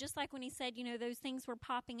 just like when he said, those things were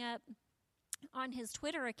popping up on his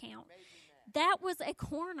Twitter account. That was a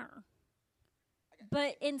corner.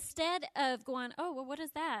 But instead of going, oh, well, what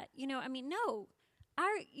is that? No,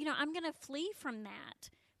 I'm going to flee from that,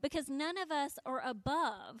 because none of us are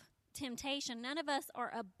above temptation. None of us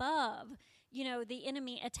are above, the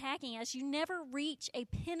enemy attacking us. You never reach a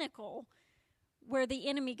pinnacle where the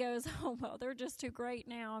enemy goes, oh, well, they're just too great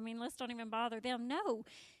now. Let's don't even bother them. No.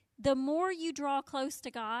 The more you draw close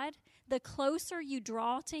to God, the closer you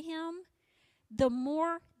draw to him, the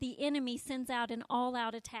more the enemy sends out an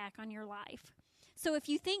all-out attack on your life. So if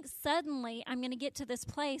you think suddenly I'm going to get to this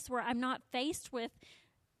place where I'm not faced with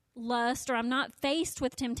lust, or I'm not faced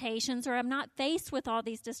with temptations, or I'm not faced with all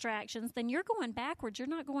these distractions, then you're going backwards. You're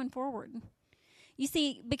not going forward. You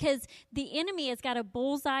see, because the enemy has got a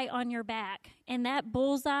bullseye on your back, and that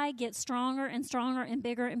bullseye gets stronger and stronger and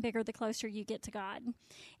bigger the closer you get to God.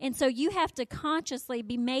 And so you have to consciously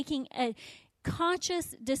be making a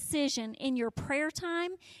conscious decision in your prayer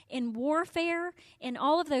time, in warfare, in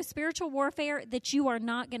all of those spiritual warfare, that you are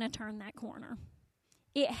not going to turn that corner.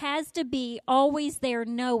 It has to be always there,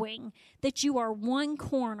 knowing that you are one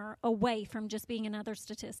corner away from just being another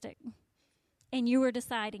statistic. And you are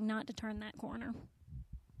deciding not to turn that corner.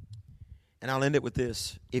 And I'll end it with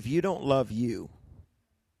this. If you don't love you,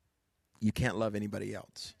 you can't love anybody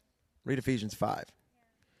else. Read Ephesians 5.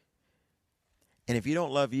 And if you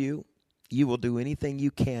don't love you, you will do anything you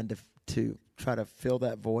can to try to fill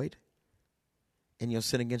that void. And you'll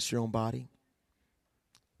sin against your own body.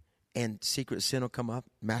 And secret sin will come up.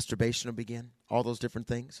 Masturbation will begin. All those different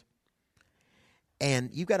things. And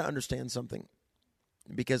you've got to understand something.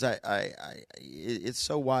 Because it's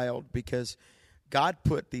so wild, because God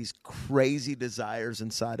put these crazy desires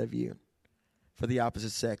inside of you for the opposite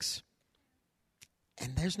sex.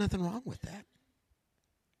 And there's nothing wrong with that.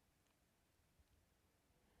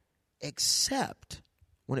 Except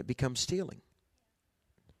when it becomes stealing.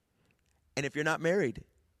 And if you're not married,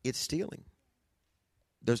 it's stealing.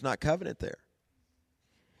 There's not covenant there.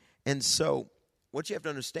 And so what you have to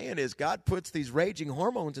understand is God puts these raging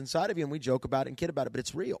hormones inside of you, and we joke about it and kid about it, but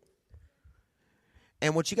it's real.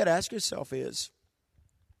 And what you got to ask yourself is,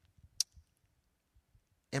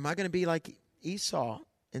 am I going to be like Esau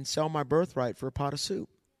and sell my birthright for a pot of soup?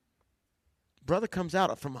 Brother comes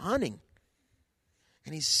out from hunting,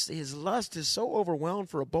 and his lust is so overwhelmed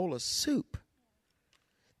for a bowl of soup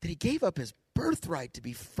that he gave up his birthright to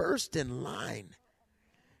be first in line.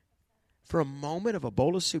 For a moment of a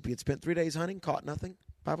bowl of soup. He had spent 3 days hunting, caught nothing,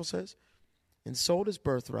 Bible says, and sold his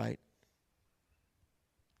birthright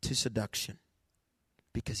to seduction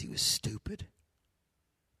because he was stupid.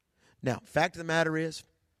 Now, fact of the matter is,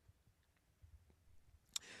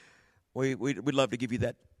 we'd love to give you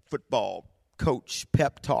that football coach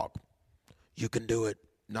pep talk. You can do it.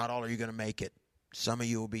 Not all are you going to make it. Some of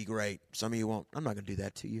you will be great. Some of you won't. I'm not going to do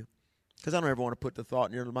that to you, because I don't ever want to put the thought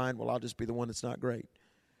in your mind, well, I'll just be the one that's not great.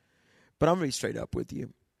 But I'm going to be straight up with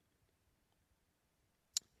you.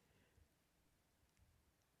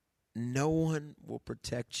 No one will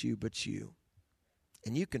protect you but you.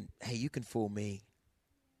 And you can fool me.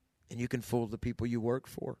 And you can fool the people you work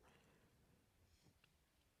for.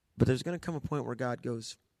 But there's going to come a point where God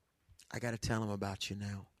goes, I got to tell them about you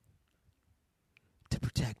now. To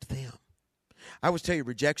protect them. I always tell you,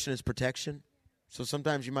 rejection is protection. So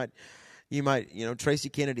sometimes you might, Tracy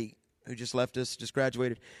Kennedy, who just left us, just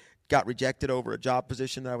graduated, got rejected over a job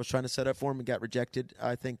position that I was trying to set up for him, and got rejected,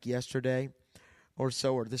 I think, yesterday or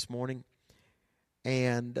so, or this morning.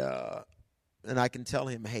 And I can tell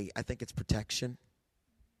him, hey, I think it's protection.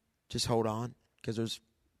 Just hold on, because there's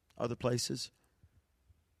other places.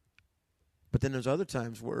 But then there's other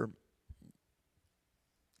times where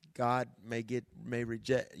God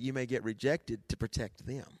you may get rejected to protect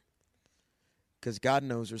them. Because God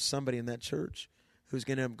knows there's somebody in that church who's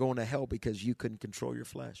going to end up going to hell because you couldn't control your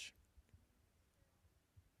flesh.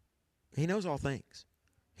 He knows all things.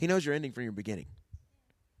 He knows your ending from your beginning.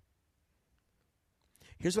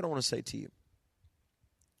 Here's what I want to say to you.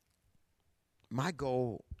 My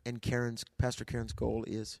goal and Pastor Karen's goal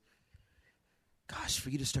is, gosh, for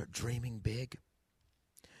you to start dreaming big.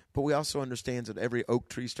 But we also understand that every oak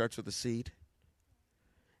tree starts with a seed.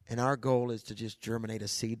 And our goal is to just germinate a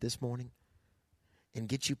seed this morning and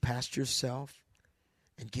get you past yourself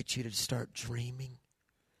and get you to start dreaming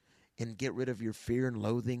and get rid of your fear and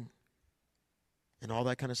loathing and all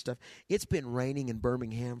that kind of stuff. It's been raining in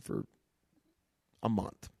Birmingham for a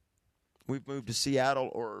month. We've moved to Seattle,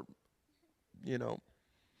 or,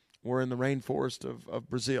 we're in the rainforest of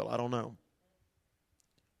Brazil. I don't know.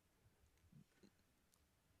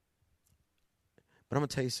 But I'm going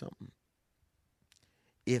to tell you something.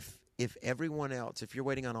 If everyone else, if you're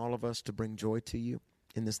waiting on all of us to bring joy to you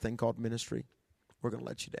in this thing called ministry, we're going to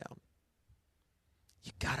let you down.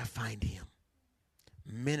 You got to find him.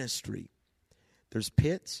 Ministry. There's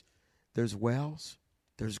pits, there's wells,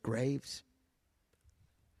 there's graves.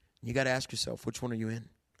 You got to ask yourself, which one are you in?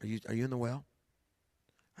 Are you in the well?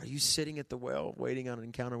 Are you sitting at the well waiting on an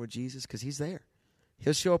encounter with Jesus? Because he's there.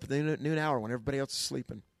 He'll show up at the noon hour when everybody else is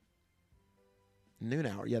sleeping. Noon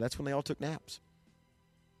hour, yeah, that's when they all took naps.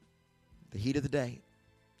 The heat of the day,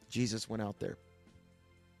 Jesus went out there.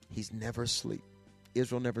 He's never asleep.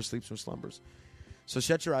 Israel never sleeps nor slumbers. So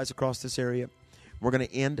shut your eyes across this area. We're going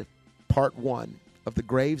to end part 1 of the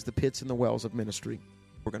graves, the pits, and the wells of ministry.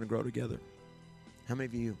 We're going to grow together. How many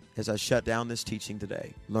of you, as I shut down this teaching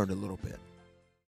today, learned a little bit?